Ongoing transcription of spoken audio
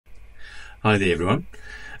Hi there everyone,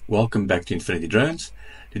 welcome back to Infinity Drones.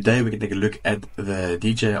 Today we're going to take a look at the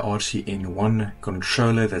DJI RCN1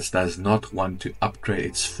 controller that does not want to upgrade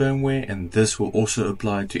its firmware, and this will also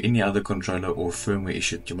apply to any other controller or firmware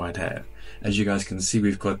issue that you might have. As you guys can see,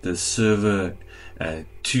 we've got the server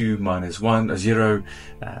 2-1-0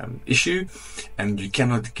 issue, and you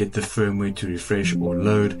cannot get the firmware to refresh or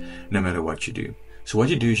load no matter what you do. So what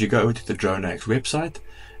you do is you go over to the Dronehacks website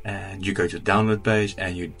and you go to the download page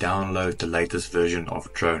and you download the latest version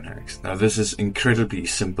of Dronehacks. Now this is incredibly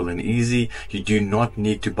simple and easy. You do not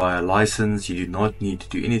need to buy a license, you do not need to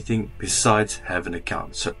do anything besides have an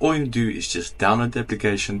account. So all you do is just download the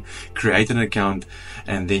application, create an account,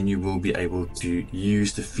 and then you will be able to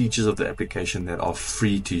use the features of the application that are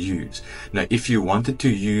free to use. Now if you wanted to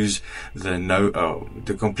use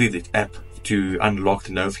the complete app to unlock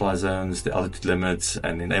the no-fly zones, the altitude limits,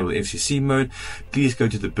 and enable FCC mode, please go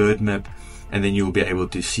to the bird map, and then you'll be able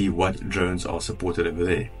to see what drones are supported over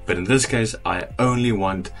there. But in this case, I only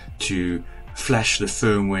want to flash the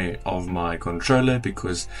firmware of my controller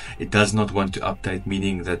because it does not want to update,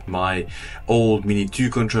 meaning that my old Mini 2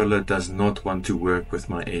 controller does not want to work with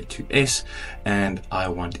my Air 2S, and I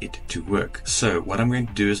want it to work. So what I'm going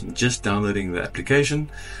to do is I'm just downloading the application.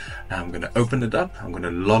 I'm going to open it up. I'm going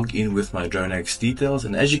to log in with my Dronehacks details,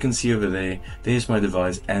 and as you can see over there, there's my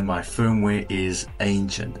device, and my firmware is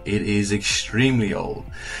ancient. It is extremely old.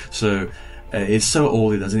 So it's so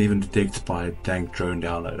old it doesn't even detect by Dank Drone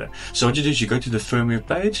Downloader. So what you do is you go to the firmware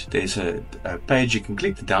page. There's a page you can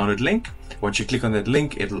click, the download link. Once you click on that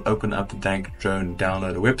link, it'll open up the Dank Drone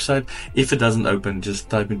Downloader website. If it doesn't open, just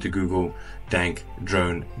type into Google Dank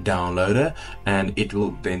Drone Downloader, and it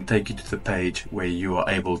will then take you to the page where you are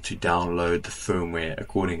able to download the firmware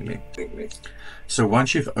accordingly. So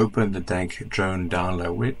once you've opened the Dank Drone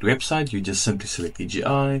Download website, you just simply select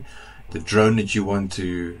DJI, the drone that you want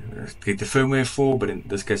to get the firmware for, but in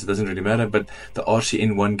this case it doesn't really matter. But the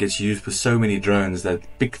RCN1 gets used with so many drones that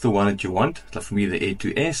pick the one that you want. Like for me, the Air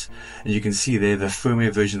 2S, and you can see there the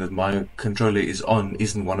firmware version that my controller is on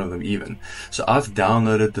isn't one of them even. So I've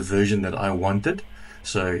downloaded the version that I wanted.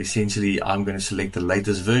 So essentially I'm going to select the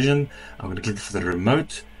latest version. I'm going to click for the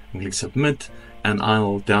remote, I'm going to click submit, and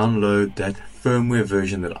I'll download that firmware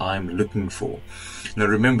version that I'm looking for. Now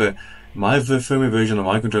remember, my firmware version of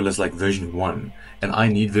my controller is like version 1, and I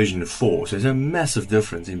need version 4, so there's a massive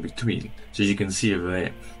difference in between, so you can see over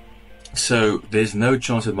there. So there's no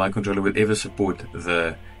chance that my controller would ever support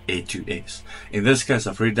the Air 2S. In this case,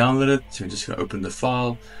 I've already downloaded it, so I'm just going to open the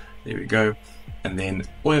file. There we go, and then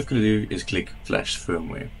all you have to do is click flash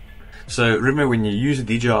firmware. So remember, when you use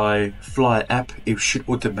the DJI Fly app, it should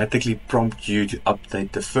automatically prompt you to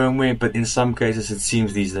update the firmware, but in some cases it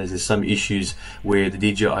seems these days there's some issues where the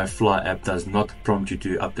DJI Fly app does not prompt you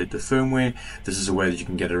to update the firmware. This is a way that you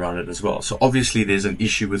can get around it as well. So obviously there's an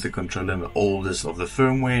issue with the controller and the oldest of the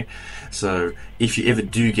firmware. So if you ever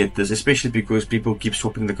do get this, especially because people keep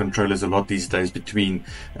swapping the controllers a lot these days between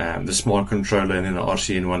the smart controller and then the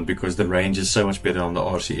RCN1, because the range is so much better on the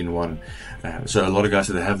RCN1. So a lot of guys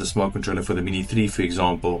that have the smart controller for the Mini 3, for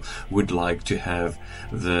example, would like to have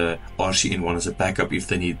the RCN1 as a backup if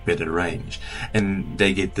they need better range. And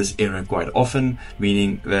they get this error quite often,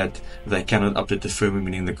 meaning that they cannot update the firmware,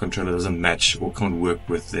 meaning the controller doesn't match or can't work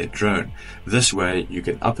with their drone. This way, you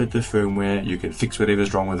can update the firmware, you can fix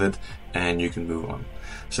whatever's wrong with it, and you can move on.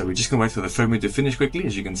 So we're just going to wait for the firmware to finish quickly.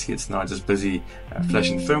 As you can see, it's now just busy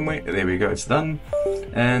flashing firmware. There we go, it's done.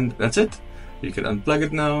 And that's it. You can unplug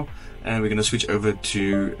it now, and we're going to switch over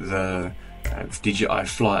to the DJI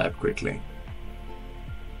Fly app quickly.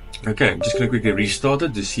 Okay, I'm just going to quickly restart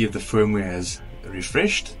it to see if the firmware has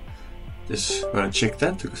refreshed. Just want to check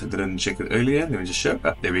that because I didn't check it earlier. Let me just show.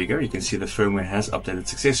 There we go. You can see the firmware has updated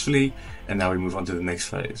successfully, and now we move on to the next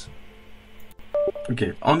phase.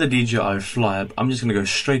 Okay, on the DJI Fly app, I'm just going to go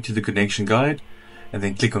straight to the connection guide and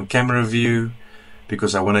then click on camera view,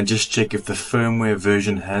 because I want to just check if the firmware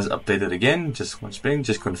version has updated again. Just once again,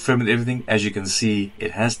 just confirm everything. As you can see,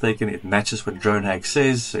 it has taken, it matches what Dronehacks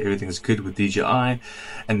says, so everything is good with DJI.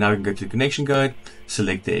 And now we can go to the connection guide,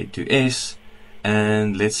 select the Air 2S,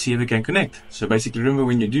 and let's see if we can connect. So basically, remember,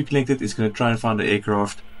 when you do connect it, it's going to try and find the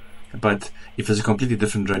aircraft, but if it's a completely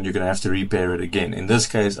different drone, you're going to have to repair it again. In this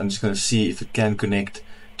case, I'm just going to see if it can connect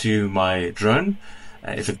to my drone.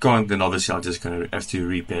 If it can't, then obviously I'm just going to have to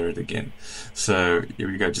repair it again. So here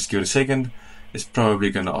we go, just give it a second. It's probably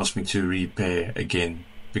going to ask me to repair again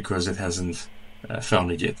because it hasn't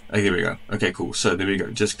found it yet. Okay, here we go. Okay, cool. So there we go.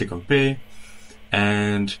 Just click on pair,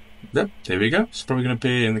 and yep, there we go. It's probably going to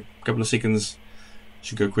pair in a couple of seconds.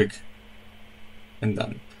 Should go quick and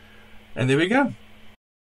done. And there we go.